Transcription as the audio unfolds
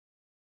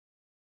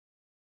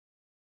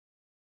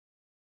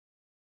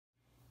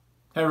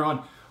Hey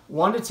everyone,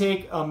 wanted to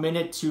take a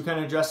minute to kind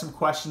of address some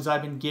questions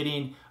I've been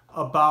getting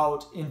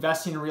about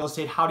investing in real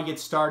estate, how to get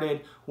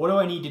started, what do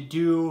I need to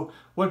do,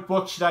 what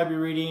books should I be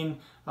reading,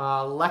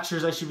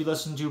 lectures I should be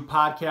listening to,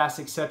 podcasts,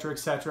 etc.,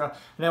 etc.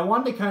 And I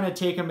wanted to kind of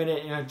take a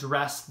minute and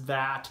address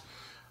that.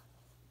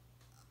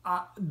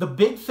 The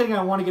big thing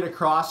I want to get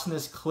across in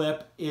this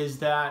clip is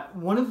that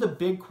one of the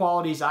big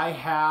qualities I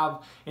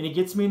have, and it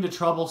gets me into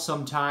trouble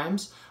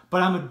sometimes,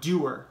 but I'm a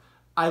doer.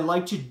 I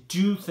like to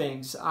do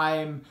things.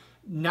 I'm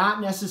not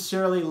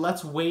necessarily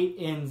let's wait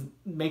and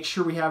make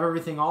sure we have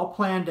everything all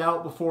planned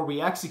out before we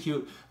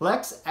execute.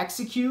 Let's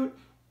execute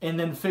and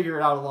then figure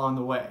it out along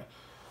the way.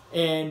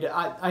 And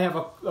I have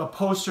a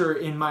poster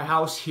in my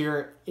house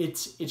here. It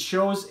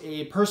shows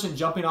a person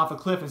jumping off a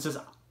cliff and says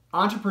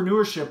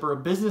entrepreneurship or a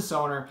business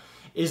owner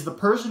is the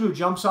person who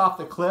jumps off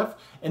the cliff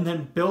and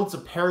then builds a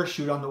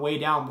parachute on the way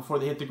down before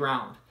they hit the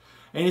ground.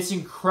 And it's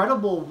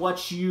incredible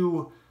what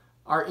you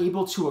are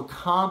able to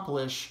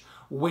accomplish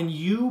when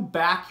you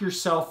back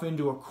yourself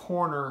into a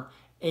corner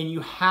and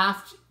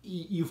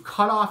you've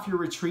cut off your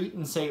retreat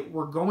and say,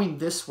 we're going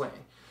this way.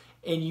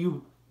 And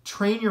you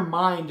train your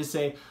mind to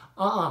say,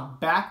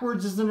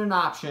 backwards isn't an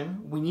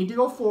option. We need to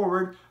go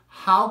forward.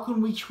 How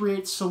can we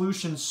create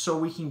solutions so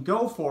we can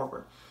go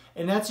forward?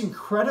 And that's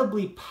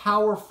incredibly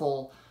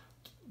powerful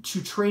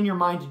to train your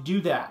mind to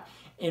do that.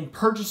 And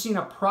purchasing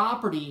a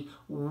property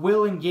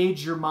will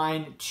engage your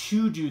mind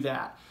to do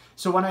that.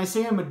 So when I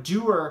say I'm a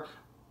doer,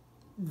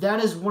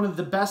 that is one of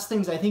the best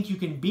things I think you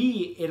can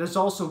be. It has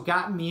also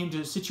gotten me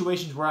into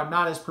situations where I'm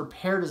not as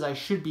prepared as I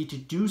should be to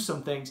do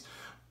some things.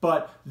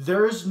 But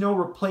there is no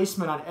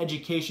replacement on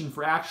education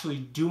for actually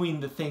doing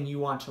the thing you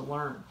want to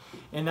learn.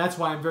 And that's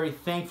why I'm very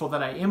thankful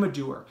that I am a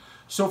doer.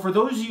 So for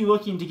those of you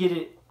looking to get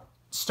it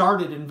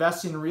started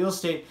investing in real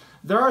estate,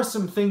 there are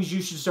some things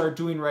you should start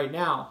doing right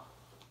now.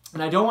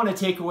 And I don't want to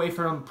take away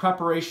from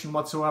preparation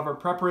whatsoever.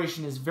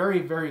 Preparation is very,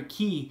 very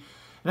key.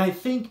 And I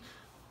think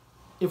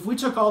if we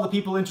took all the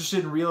people interested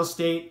in real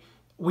estate,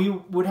 we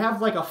would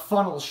have like a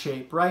funnel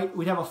shape, right?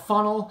 We'd have a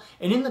funnel,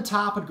 and in the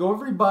top would go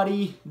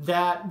everybody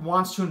that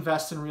wants to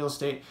invest in real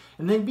estate.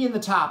 And they'd be in the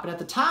top. And at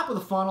the top of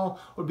the funnel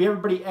would be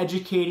everybody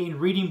educating,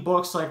 reading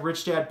books like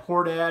Rich Dad,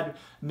 Poor Dad,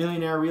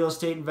 Millionaire Real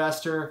Estate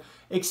Investor,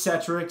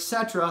 etc.,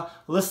 etc.,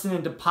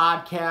 listening to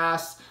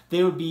podcasts.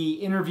 They would be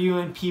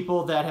interviewing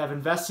people that have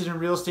invested in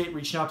real estate,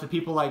 reaching out to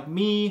people like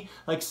me,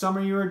 like some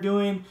of you are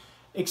doing,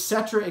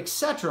 etc.,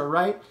 etc.,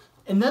 right?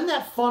 And then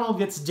that funnel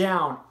gets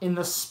down, and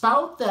the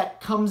spout that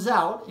comes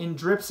out and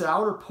drips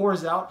out or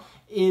pours out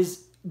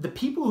is the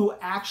people who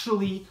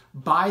actually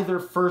buy their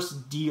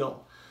first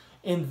deal.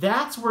 And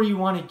that's where you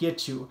want to get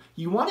to.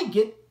 You want to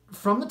get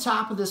from the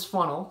top of this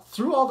funnel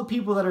through all the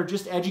people that are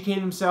just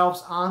educating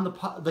themselves on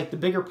the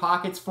Bigger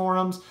Pockets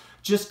forums,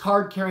 just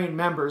card-carrying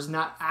members,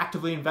 not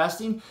actively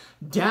investing,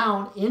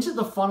 down into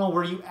the funnel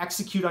where you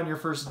execute on your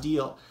first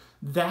deal.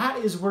 That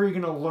is where you're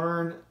going to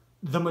learn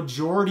the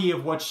majority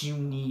of what you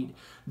need.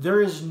 There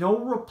is no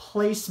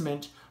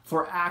replacement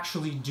for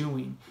actually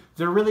doing.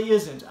 There really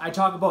isn't. I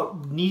talk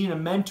about needing a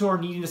mentor,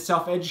 needing to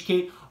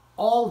self-educate,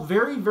 all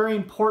very, very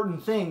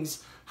important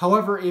things.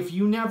 However, if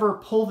you never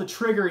pull the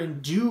trigger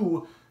and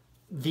do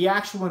the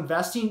actual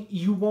investing,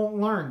 you won't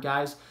learn,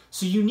 guys.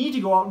 So you need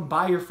to go out and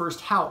buy your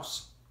first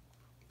house.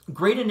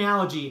 Great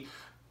analogy.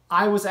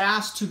 I was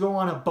asked to go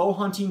on a bow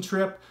hunting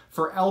trip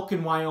for elk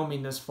in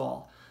Wyoming this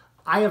fall.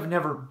 I have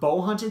never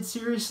bow hunted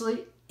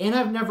seriously, and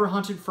I've never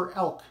hunted for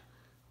elk.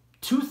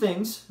 Two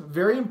things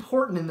very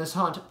important in this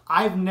hunt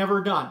I've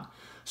never done.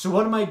 So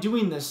what am I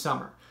doing this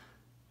summer?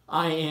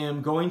 I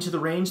am going to the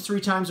range 3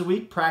 times a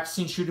week,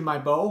 practicing shooting my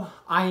bow.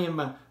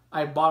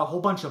 I bought a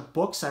whole bunch of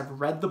books. I've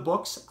read the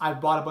books.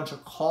 I've bought a bunch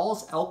of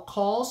calls, elk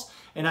calls,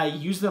 and I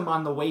use them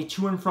on the way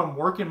to and from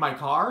work in my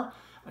car,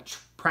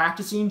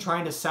 practicing,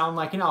 trying to sound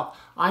like an elk.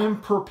 I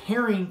am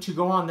preparing to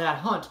go on that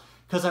hunt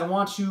because I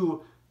want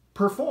to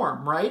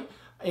perform, right?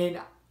 And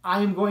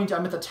I'm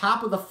at the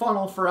top of the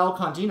funnel for elk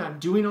hunting. I'm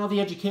doing all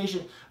the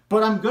education,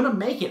 but I'm going to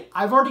make it.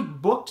 I've already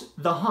booked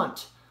the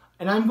hunt,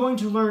 and I'm going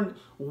to learn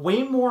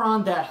way more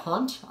on that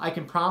hunt, I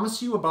can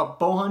promise you, about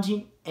bow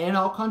hunting and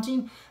elk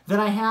hunting than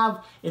I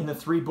have in the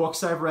 3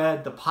 books I've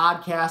read, the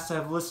podcasts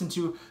I've listened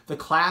to, the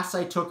class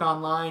I took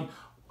online,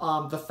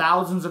 the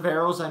thousands of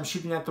arrows I'm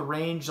shooting at the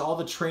range, all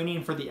the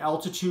training for the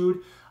altitude.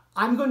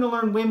 I'm going to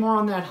learn way more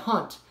on that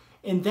hunt.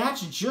 And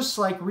that's just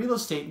like real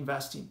estate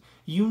investing.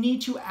 You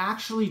need to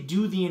actually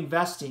do the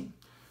investing.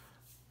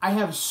 I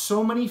have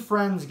so many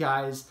friends,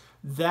 guys,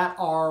 that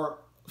are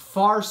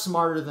far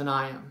smarter than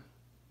I am.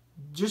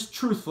 Just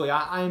truthfully,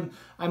 I'm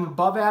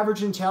above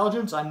average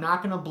intelligence. I'm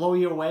not going to blow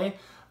you away.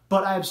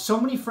 But I have so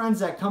many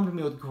friends that come to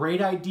me with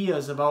great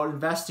ideas about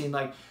investing.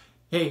 Like,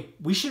 hey,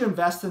 we should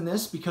invest in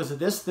this because of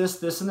this, this,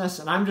 this, and this.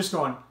 And I'm just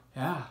going,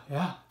 yeah,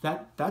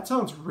 that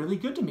sounds really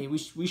good to me.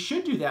 We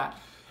should do that.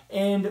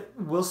 And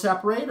we'll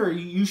separate, or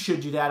you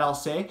should do that, I'll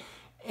say.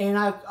 And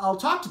I'll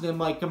talk to them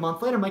like a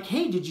month later. I'm like,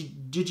 hey, did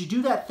you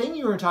do that thing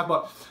you were going to talk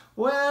about?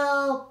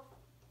 Well,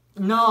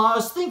 no, I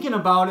was thinking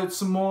about it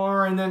some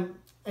more. And then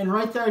And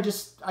right there, I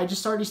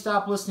just already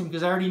stopped listening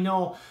because I already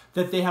know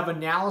that they have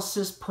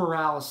analysis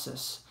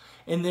paralysis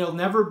and they'll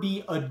never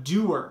be a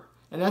doer.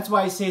 And that's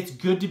why I say it's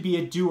good to be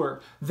a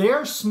doer.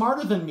 They're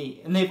smarter than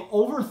me and they've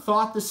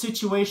overthought the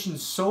situation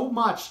so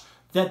much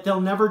that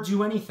they'll never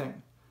do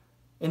anything.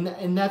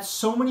 And that's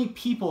so many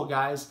people,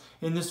 guys,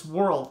 in this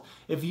world.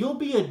 If you'll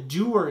be a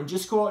doer and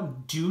just go out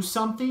and do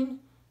something,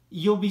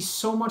 you'll be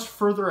so much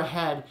further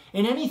ahead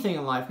in anything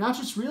in life, not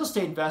just real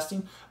estate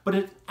investing, but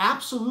it's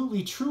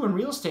absolutely true in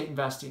real estate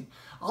investing.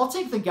 I'll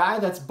take the guy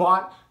that's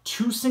bought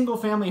 2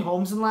 single-family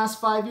homes in the last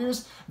 5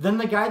 years, then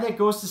the guy that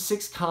goes to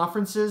 6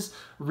 conferences,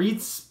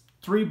 reads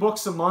 3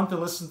 books a month,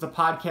 and listens to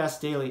podcasts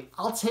daily.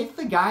 I'll take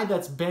the guy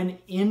that's been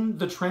in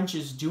the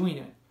trenches doing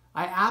it.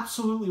 I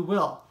absolutely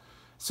will.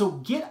 So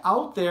get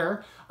out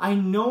there. I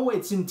know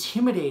it's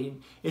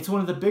intimidating. It's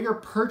one of the bigger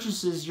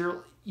purchases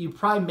you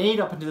probably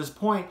made up until this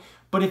point.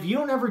 But if you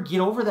don't ever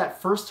get over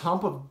that first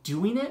hump of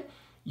doing it,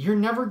 you're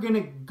never going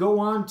to go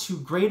on to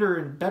greater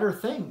and better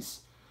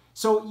things.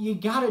 So you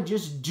got to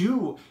just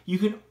do. You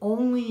can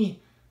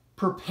only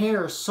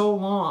prepare so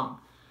long.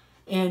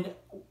 And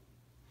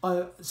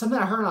something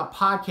I heard on a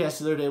podcast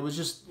the other day was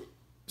just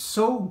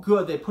so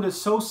good. They put it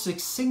so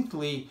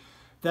succinctly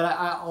that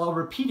I'll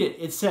repeat it.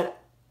 It said,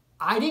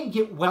 I didn't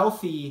get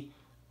wealthy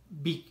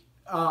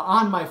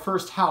on my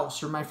first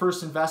house or my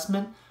first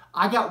investment.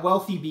 I got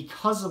wealthy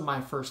because of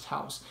my first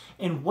house.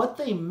 And what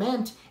they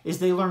meant is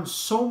they learned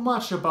so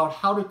much about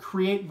how to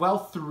create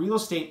wealth through real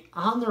estate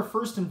on their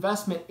first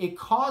investment. It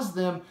caused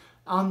them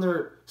on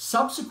their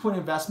subsequent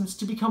investments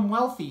to become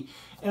wealthy.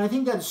 And I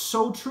think that's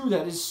so true.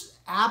 That is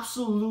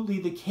absolutely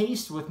the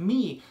case with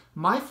me.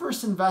 My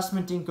first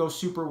investment didn't go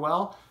super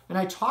well, and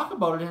I talk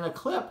about it in a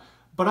clip.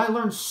 But I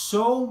learned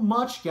so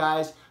much,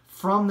 guys,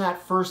 from that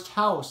first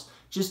house,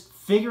 just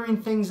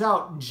figuring things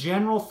out,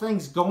 general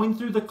things, going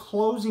through the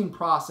closing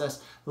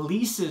process,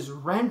 leases,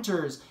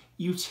 renters,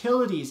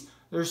 utilities.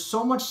 There's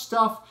so much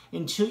stuff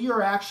until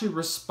you're actually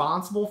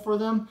responsible for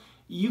them.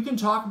 You can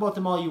talk about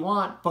them all you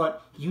want,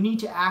 but you need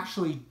to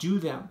actually do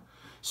them.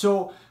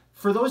 So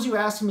for those of you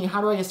asking me,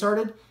 how do I get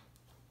started?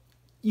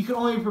 You can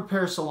only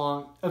prepare so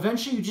long.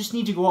 Eventually, you just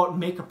need to go out and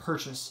make a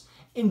purchase.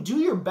 And do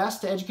your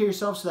best to educate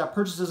yourself so that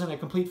purchase isn't a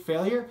complete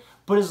failure.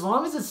 But as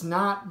long as it's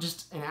not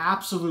just an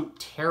absolute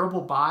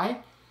terrible buy,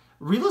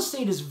 real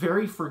estate is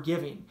very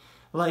forgiving.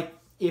 Like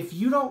if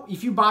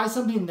you buy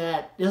something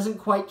that doesn't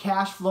quite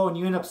cash flow and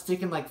you end up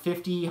sticking like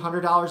 $50,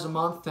 $100 a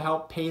month to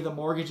help pay the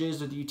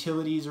mortgages or the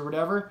utilities or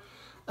whatever,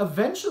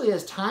 eventually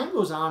as time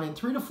goes on, in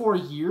 3 to 4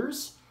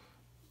 years,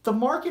 the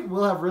market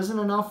will have risen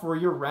enough where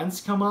your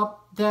rents come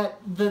up that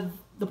the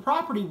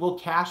property will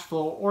cash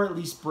flow or at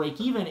least break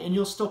even and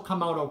you'll still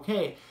come out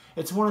okay.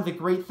 It's one of the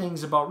great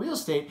things about real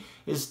estate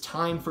is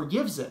time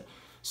forgives it.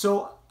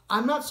 So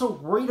I'm not so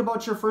worried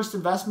about your first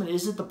investment.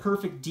 Is it the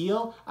perfect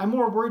deal? I'm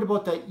more worried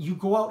about that you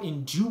go out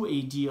and do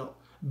a deal.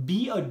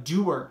 Be a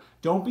doer.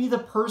 Don't be the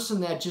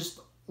person that just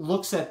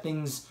looks at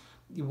things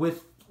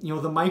with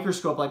the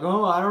microscope like,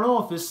 oh, I don't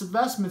know if this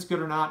investment's good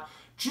or not.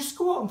 Just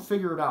go out and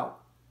figure it out.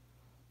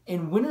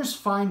 And winners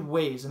find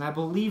ways, and I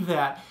believe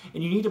that.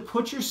 And you need to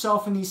put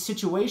yourself in these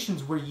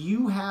situations where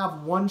you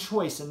have one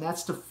choice, and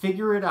that's to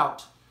figure it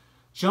out.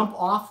 Jump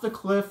off the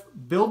cliff,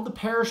 build the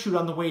parachute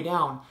on the way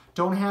down.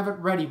 Don't have it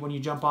ready when you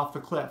jump off the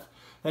cliff.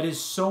 That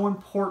is so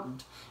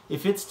important.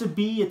 If it's to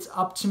be, it's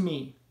up to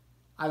me.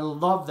 I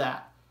love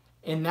that.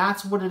 And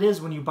that's what it is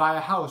when you buy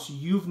a house.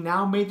 You've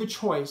now made the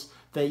choice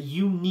that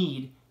you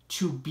need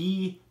to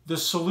be the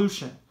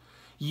solution.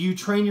 You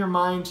train your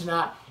mind to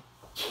not,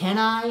 can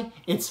I?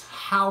 It's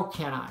how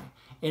can I?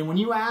 And when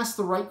you ask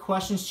the right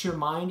questions to your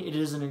mind, it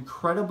is an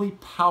incredibly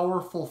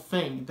powerful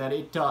thing that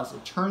it does.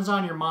 It turns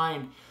on your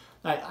mind.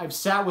 I've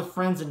sat with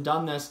friends and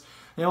done this.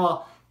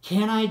 Well,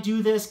 can I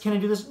do this? Can I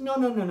do this?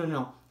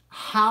 No.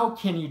 How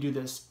can you do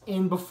this?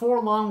 And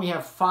before long, we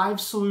have 5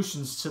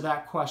 solutions to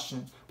that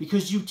question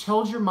because you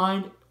told your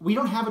mind, we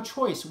don't have a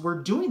choice.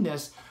 We're doing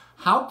this.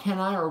 How can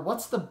I, or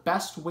what's the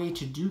best way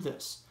to do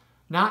this?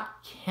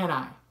 Not can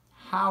I,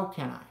 how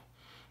can I?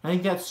 I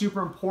think that's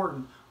super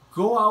important.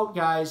 Go out,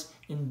 guys,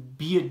 and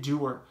be a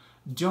doer.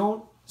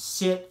 Don't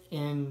sit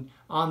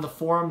on the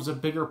forums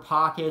of Bigger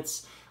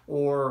Pockets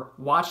or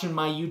watching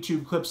my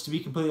YouTube clips, to be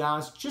completely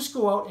honest. Just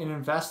go out and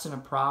invest in a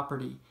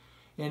property.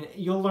 And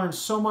you'll learn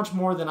so much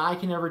more than I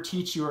can ever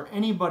teach you or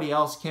anybody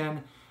else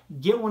can.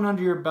 Get one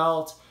under your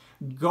belt.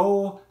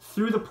 Go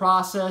through the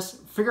process.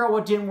 Figure out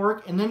what didn't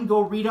work. And then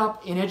go read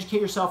up and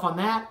educate yourself on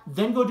that.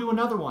 Then go do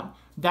another one.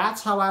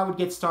 That's how I would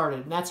get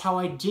started. And that's how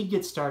I did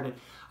get started.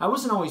 I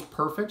wasn't always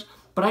perfect,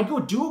 but I'd go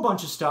do a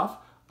bunch of stuff.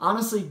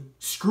 Honestly,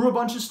 screw a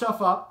bunch of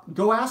stuff up.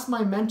 Go ask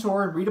my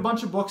mentor and read a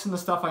bunch of books on the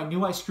stuff I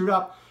knew I screwed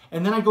up.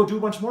 And then I go do a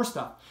bunch more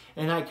stuff.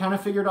 And I kind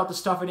of figured out the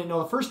stuff I didn't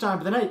know the first time,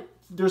 but then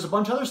there's a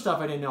bunch of other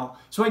stuff I didn't know.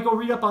 So I go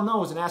read up on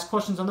those and ask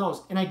questions on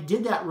those. And I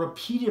did that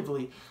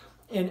repeatedly.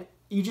 And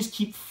you just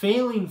keep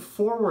failing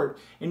forward.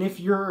 And if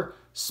you're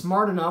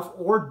smart enough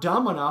or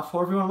dumb enough,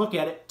 however you want to look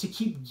at it, to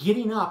keep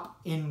getting up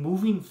and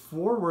moving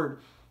forward,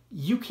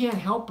 you can't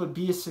help but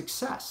be a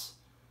success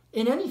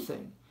in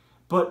anything.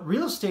 but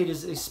real estate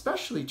is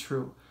especially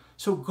true.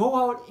 So go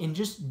out and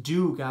just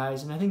do,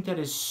 guys. And I think that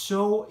is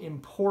so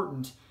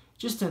important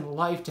just in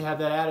life to have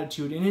that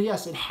attitude. And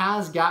yes, it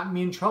has gotten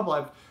me in trouble.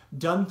 I've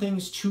done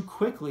things too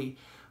quickly,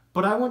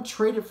 but I won't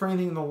trade it for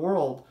anything in the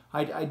world.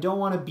 I don't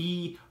want to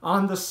be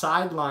on the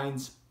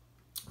sidelines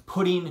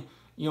putting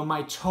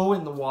my toe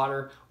in the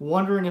water,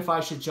 wondering if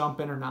I should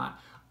jump in or not.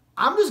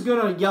 I'm just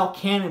going to yell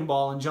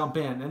cannonball and jump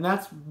in. And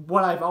that's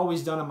what I've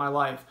always done in my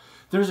life.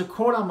 There's a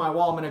quote on my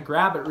wall. I'm going to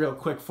grab it real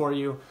quick for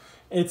you.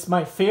 It's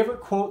my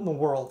favorite quote in the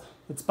world.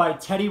 It's by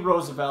Teddy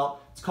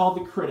Roosevelt. It's called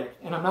The Critic.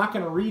 And I'm not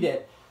going to read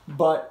it,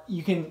 but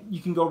you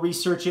can go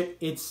research it.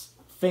 It's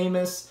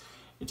famous.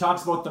 It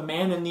talks about the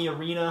man in the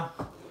arena.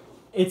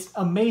 It's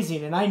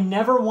amazing. And I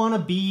never want to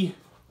be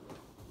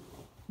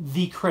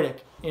the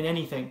critic in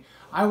anything.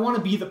 I want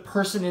to be the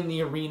person in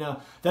the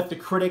arena that the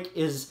critic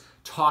is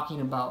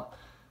talking about.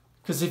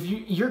 Because if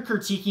you're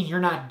critiquing, you're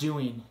not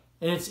doing.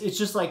 And it's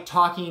just like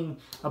talking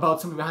about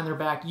somebody behind their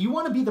back. You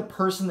want to be the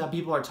person that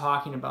people are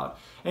talking about.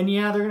 And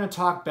yeah, they're going to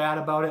talk bad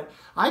about it.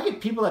 I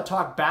get people that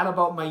talk bad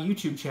about my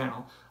YouTube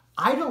channel.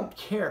 I don't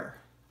care.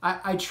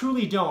 I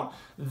truly don't.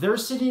 They're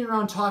sitting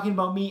around talking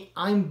about me.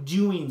 I'm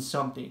doing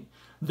something.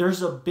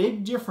 There's a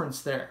big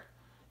difference there.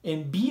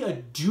 And be a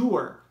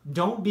doer.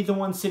 Don't be the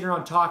one sitting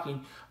around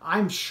talking.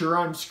 I'm sure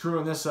I'm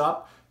screwing this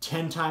up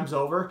 10 times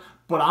over,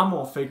 but I'm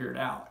going to figure it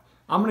out.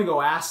 I'm going to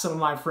go ask some of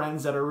my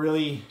friends that are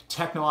really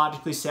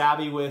technologically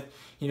savvy with,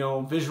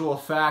 visual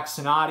effects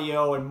and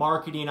audio and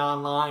marketing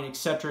online,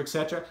 etc.,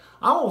 etc.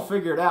 I won't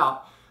figure it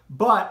out.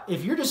 But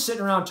if you're just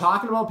sitting around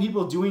talking about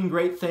people doing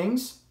great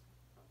things,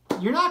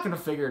 you're not going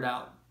to figure it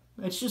out.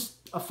 It's just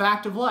a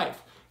fact of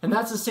life. And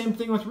that's the same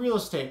thing with real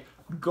estate.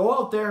 Go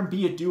out there and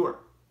be a doer.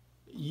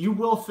 You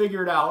will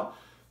figure it out,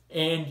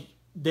 and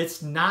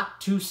it's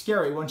not too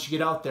scary once you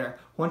get out there.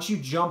 Once you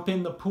jump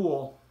in the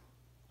pool,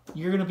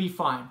 you're going to be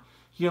fine.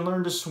 You can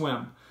learn to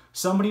swim.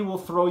 Somebody will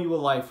throw you a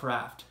life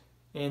raft.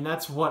 And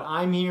that's what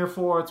I'm here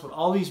for. It's what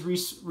all these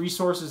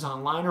resources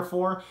online are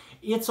for.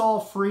 It's all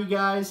free,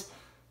 guys.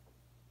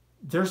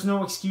 There's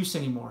no excuse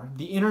anymore.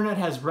 The internet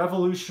has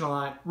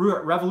revolutionized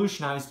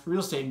real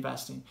estate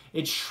investing.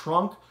 It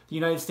shrunk the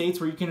United States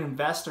where you can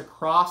invest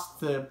across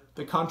the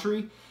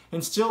country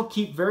and still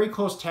keep very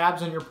close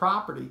tabs on your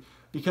property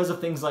because of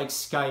things like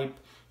Skype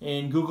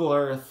and Google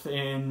Earth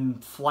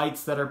and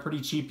flights that are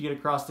pretty cheap to get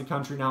across the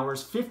country now,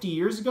 whereas 50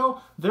 years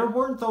ago, there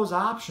weren't those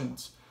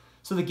options.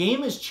 So the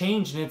game has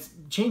changed, and it's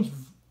changed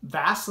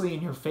vastly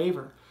in your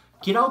favor.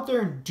 Get out there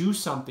and do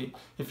something.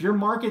 If your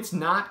market's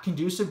not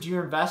conducive to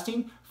your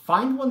investing,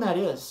 find one that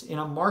is in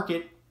a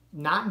market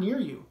not near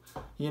you.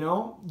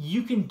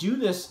 You can do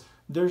this.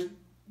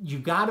 You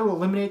got to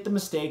eliminate the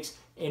mistakes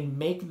and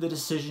make the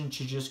decision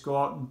to just go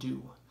out and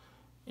do.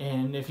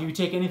 And if you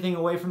take anything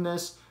away from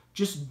this,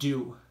 just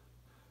do.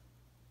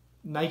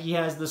 Nike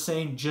has the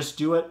saying, just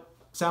do it.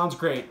 Sounds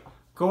great.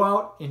 Go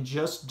out and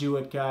just do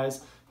it,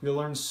 guys. You'll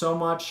learn so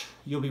much.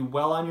 You'll be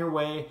well on your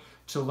way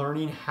to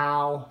learning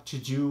how to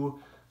do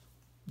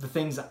the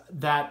things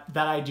that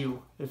I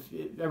do. If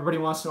everybody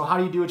wants to know, how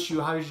do you do what you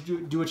do? How do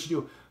you do what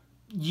you do?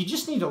 You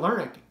just need to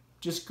learn it.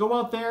 Just go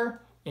out there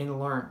and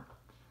learn.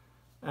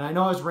 And I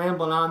know I was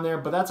rambling on there,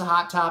 but that's a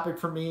hot topic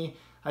for me.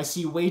 I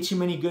see way too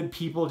many good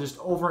people just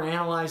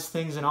overanalyze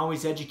things and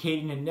always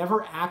educating and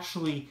never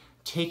actually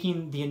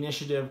taking the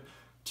initiative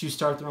to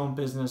start their own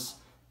business.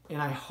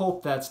 And I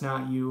hope that's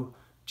not you.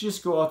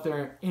 Just go out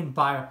there and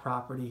buy a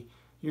property.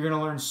 You're going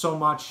to learn so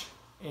much,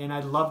 and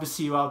I'd love to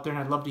see you out there,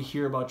 and I'd love to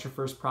hear about your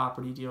first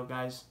property deal,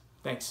 guys.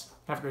 Thanks.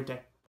 Have a great day.